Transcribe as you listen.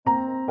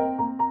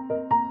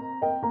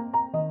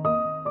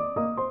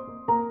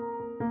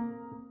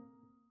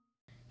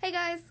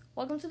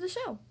welcome to the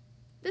show.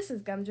 This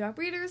is Gumdrop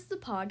Readers, the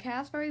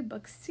podcast where we read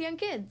books to young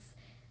kids.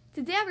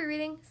 Today I'll be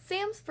reading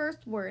Sam's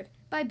First Word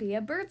by Bea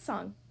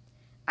Birdsong.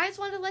 I just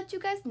wanted to let you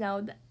guys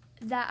know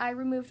that I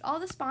removed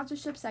all the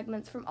sponsorship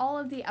segments from all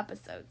of the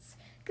episodes,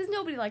 because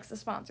nobody likes the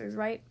sponsors,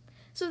 right?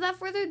 So without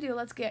further ado,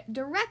 let's get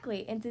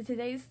directly into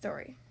today's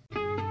story.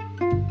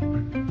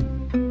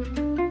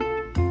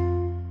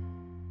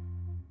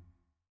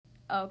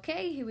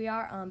 Okay, here we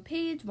are on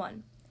page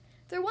 1.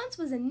 There once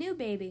was a new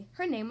baby.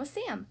 Her name was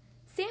Sam.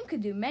 Sam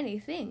could do many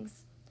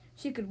things.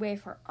 She could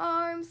wave her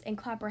arms and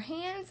clap her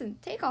hands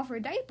and take off her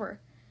diaper.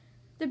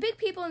 The big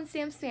people in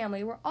Sam's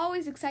family were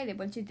always excited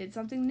when she did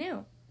something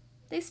new.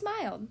 They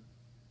smiled.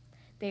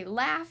 They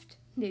laughed.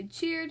 They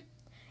cheered.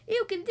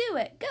 "You can do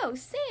it! Go,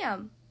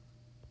 Sam!"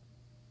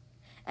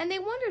 And they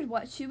wondered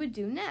what she would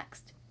do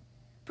next.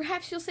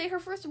 "Perhaps she'll say her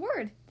first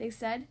word," they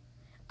said.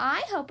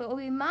 "I hope it will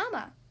be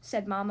Mama,"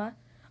 said Mama.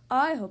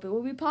 "I hope it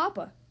will be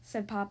Papa,"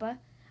 said Papa.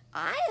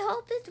 "I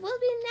hope it will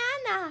be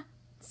Nana,"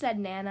 said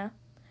Nana.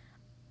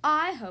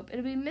 "I hope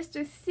it'll be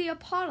Mr.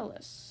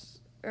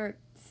 Theopolis."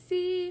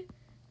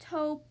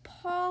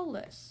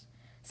 Theotopolis.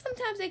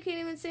 Sometimes they can't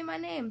even say my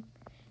name.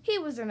 He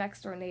was their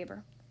next-door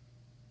neighbor.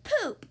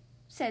 "Poop,"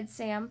 said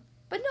Sam,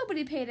 but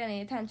nobody paid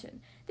any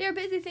attention. They were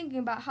busy thinking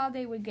about how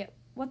they would get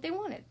what they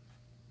wanted.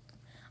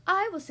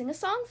 "I will sing a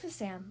song for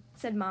Sam,"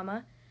 said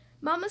Mama.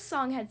 Mama's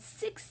song had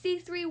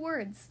 63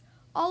 words.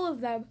 All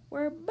of them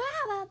were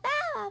Baba,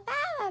 Baba,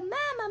 Baba,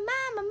 Mama,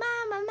 Mama,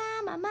 Mama,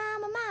 Mama,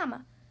 Mama,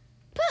 Mama.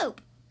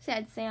 "Poop,"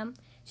 said Sam.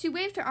 She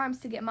waved her arms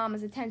to get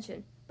Mama's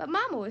attention, but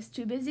Mama was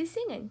too busy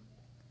singing.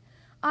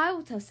 "I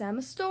will tell Sam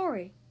a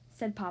story,"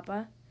 said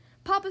Papa.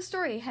 Papa's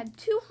story had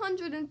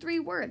 203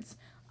 words.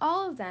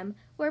 All of them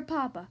were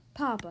Papa,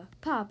 Papa,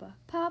 Papa,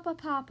 Papa,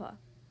 Papa,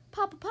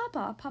 Papa,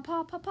 Papa,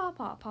 Papa,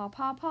 Papa, Papa,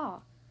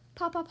 Papa,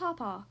 Papa,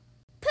 Papa.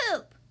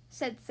 "Poop,"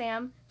 said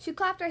Sam. She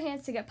clapped her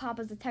hands to get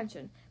Papa's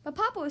attention, but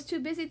Papa was too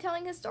busy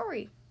telling his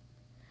story.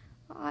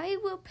 "I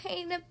will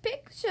paint a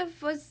picture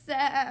for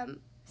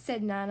Sam,"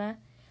 said Nana.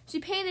 She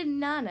painted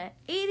Nana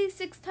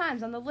 86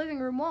 times on the living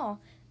room wall.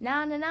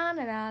 Nana,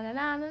 Nana, Nana,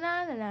 Nana,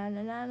 Nana, Nana,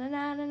 Nana,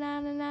 Nana,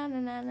 Nana,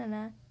 Nana, Nana,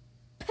 Nana.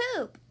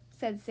 "Poop,"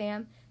 said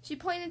Sam. She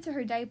pointed to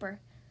her diaper.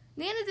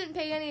 Nana didn't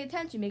pay any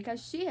attention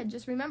because she had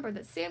just remembered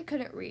that Sam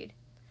couldn't read.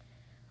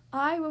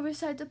 "I will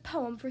recite a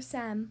poem for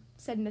Sam,"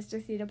 said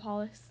Mr.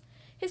 Theopolis.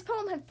 His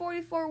poem had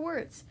 44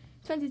 words.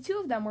 22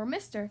 of them were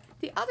Mr.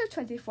 The other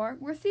 24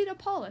 were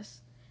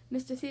Theopolis.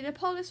 Mr.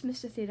 Theopolis,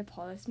 Mr.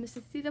 Theopolis,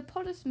 Mr.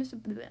 Theopolis, Mr.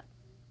 Blah.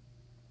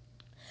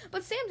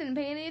 But Sam didn't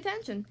pay any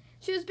attention.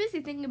 She was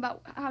busy thinking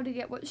about how to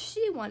get what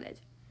she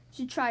wanted.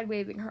 She tried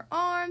waving her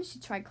arms, she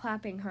tried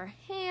clapping her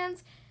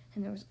hands,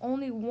 and there was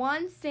only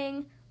one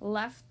thing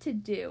left to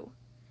do.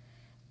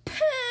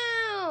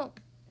 "Poop,"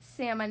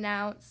 Sam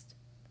announced.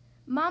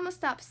 Mama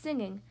stopped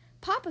singing.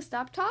 Papa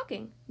stopped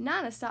talking.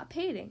 Nana stopped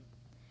painting.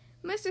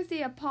 Mr.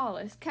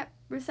 Theopolis kept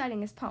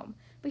reciting his poem,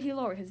 but he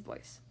lowered his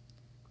voice.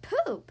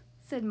 "Poop,"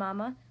 said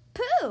Mama.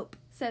 "Poop,"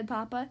 said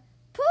Papa.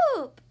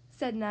 "Poop,"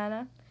 said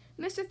Nana.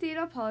 Mr.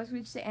 Theopolis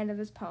reached the end of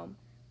his poem.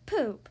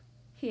 "Poop,"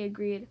 he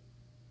agreed.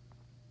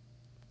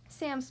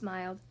 Sam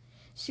smiled.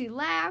 She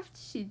laughed,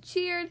 she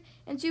cheered,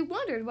 and she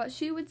wondered what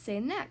she would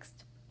say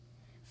next.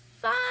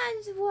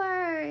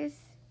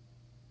 Farnsworth.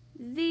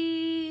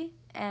 The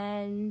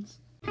end.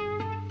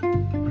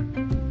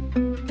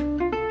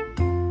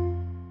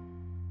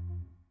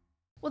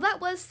 Well,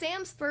 that was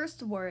Sam's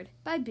First Word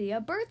by Bea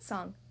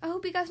Birdsong. I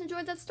hope you guys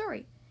enjoyed that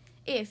story.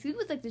 If you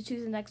would like to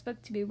choose the next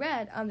book to be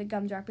read on the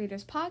Gumdrop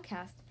Readers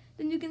podcast,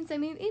 then you can send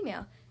me an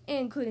email,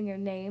 including your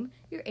name,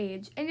 your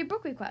age, and your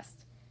book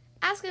request.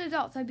 Ask an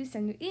Adult, I'd be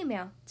sending your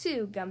email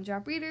to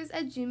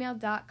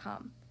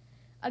gumdropreaders@gmail.com.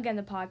 Again,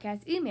 the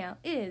podcast email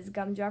is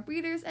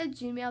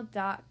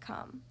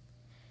gumdropreaders@gmail.com.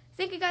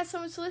 Thank you guys so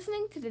much for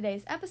listening to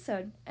today's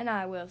episode, and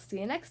I will see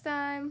you next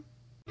time.